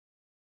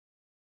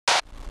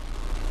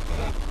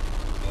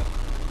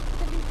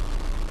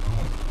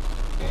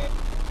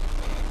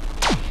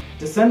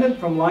Descendant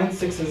from Line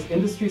 6's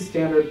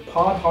industry-standard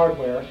Pod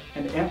hardware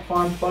and Amp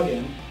Farm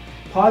plugin,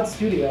 Pod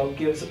Studio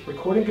gives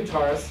recording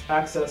guitarists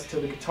access to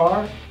the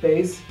guitar,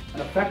 bass,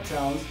 and effect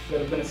tones that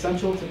have been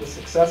essential to the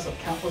success of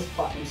countless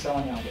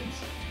platinum-selling albums.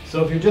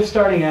 So if you're just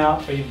starting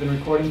out or you've been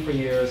recording for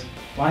years,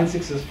 Line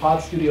 6's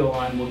Pod Studio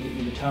line will get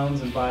you the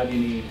tones and vibe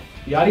you need.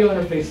 The audio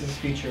interfaces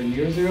feature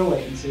near-zero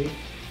latency,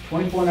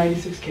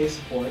 2496K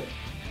support,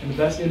 and the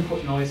best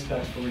input noise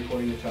spec for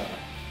recording guitar.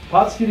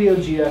 Pod Studio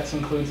GX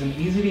includes an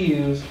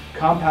easy-to-use,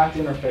 compact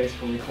interface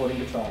for recording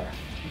guitar.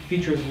 It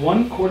features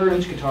one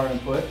 1/4-inch guitar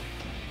input,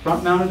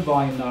 front-mounted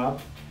volume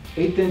knob,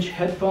 1/8-inch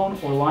headphone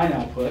or line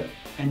output,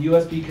 and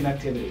USB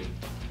connectivity.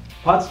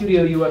 Pod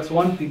Studio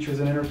UX1 features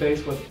an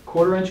interface with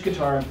 1/4-inch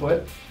guitar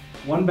input,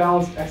 one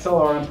balanced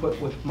XLR input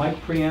with mic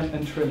preamp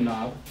and trim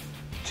knob,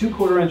 two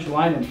 1/4-inch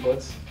line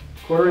inputs,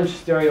 1/4-inch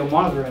stereo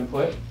monitor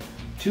input,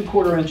 two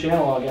 1/4-inch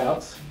analog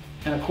outs,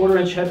 and a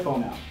 1/4-inch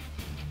headphone out.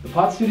 The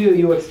Pod Studio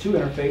UX2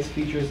 interface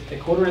features a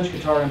 1/4-inch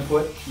guitar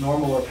input,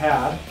 normal or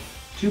pad,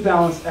 two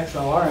balanced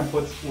XLR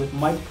inputs with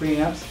mic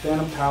preamps,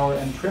 phantom power,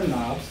 and trim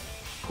knobs,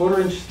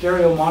 1/4-inch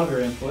stereo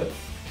monitor input,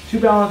 two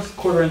balanced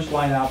 1/4-inch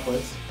line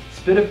outputs,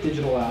 SPDIF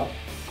digital out,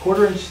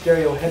 1/4-inch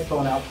stereo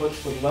headphone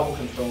outputs with level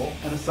control,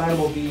 and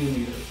assignable VU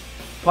meters.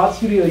 Pod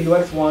Studio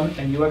UX1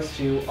 and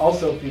UX2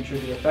 also feature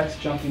the Effects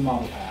Junkie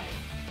model pack.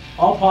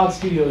 All Pod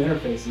Studio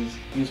interfaces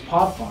use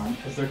Pod Farm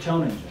as their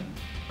tone engine.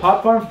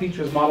 Pod Farm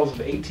features models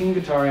of 18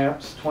 guitar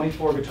amps,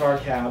 24 guitar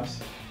cabs,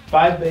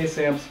 5 bass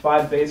amps,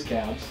 5 bass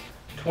cabs,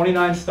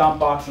 29 stomp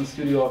box and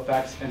studio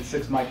effects, and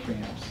 6 mic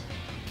preamps.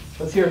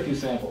 Let's hear a few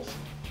samples.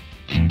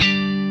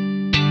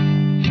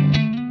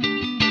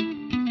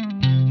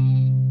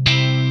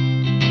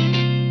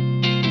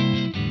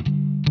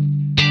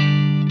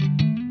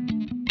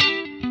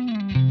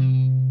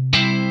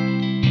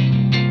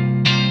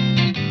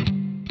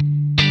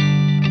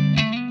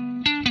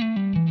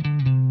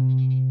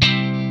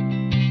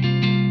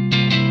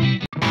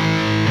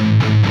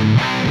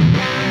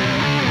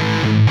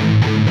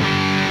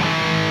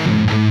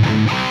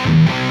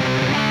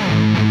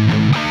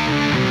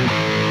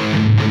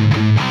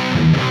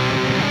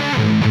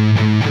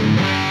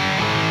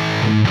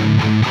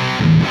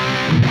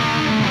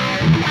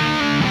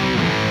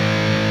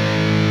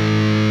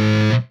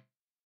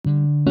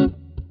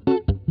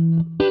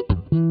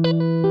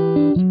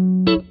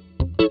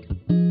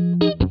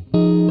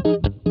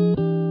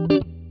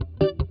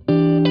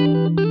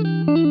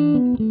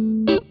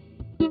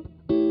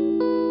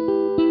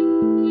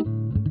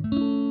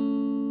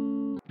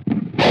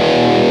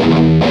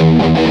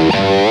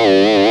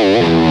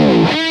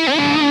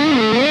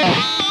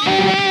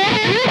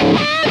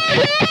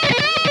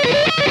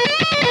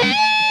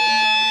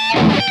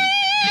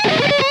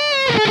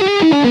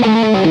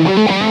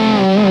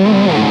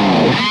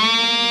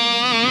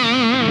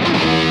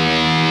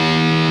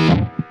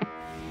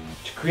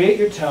 To create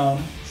your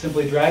tone,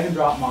 simply drag and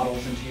drop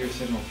models into your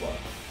signal flow.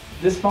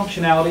 This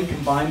functionality,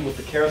 combined with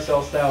the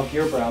carousel-style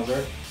gear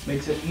browser,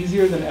 makes it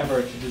easier than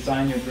ever to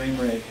design your dream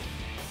rig.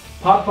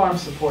 Pod Farm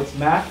supports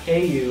Mac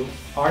AU,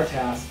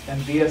 RTAS,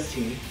 and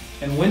VST,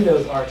 and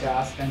Windows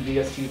RTAS and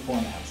VST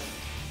formats.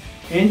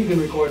 And you can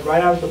record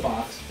right out of the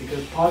box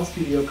because Pod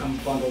Studio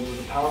comes bundled with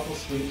a powerful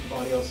suite of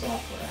audio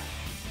software.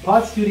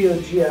 Pod Studio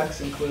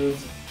GX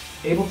includes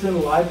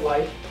Ableton Live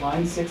Lite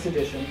Line 6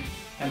 Edition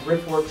and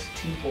Riffworks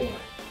T4.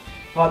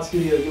 Pod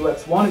Studio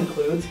UX1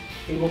 includes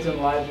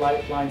Ableton Live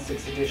Lite Line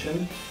 6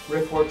 Edition,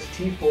 Riffworks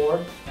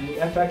T4, and the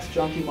FX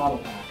Junkie model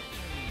pack.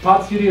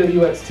 Pod Studio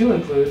UX2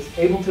 includes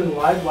Ableton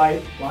Live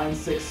Lite Line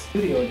 6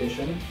 Studio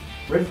Edition,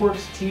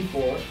 Riffworks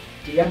T4,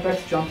 the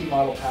FX Junkie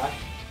model pack,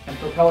 and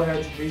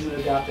Propellerhead's Reason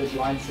Adapted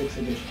Line 6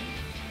 Edition.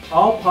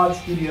 All Pod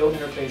Studio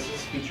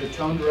interfaces feature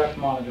ToneDirect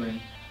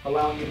monitoring,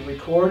 allowing you to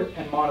record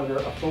and monitor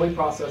a fully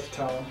processed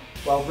tone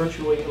while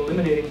virtually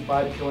eliminating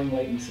vibe-killing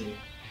latency.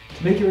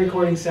 To make your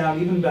recording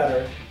sound even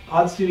better,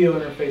 Pod Studio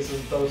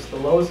interfaces boast the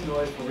lowest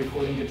noise for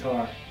recording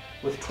guitar,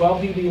 with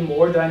 12 dB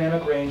more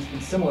dynamic range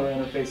than similar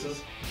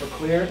interfaces for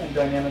clear and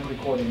dynamic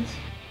recordings.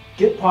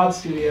 Get Pod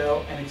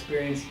Studio and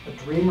experience a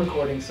dream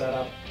recording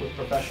setup with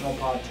professional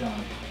pod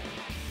tone.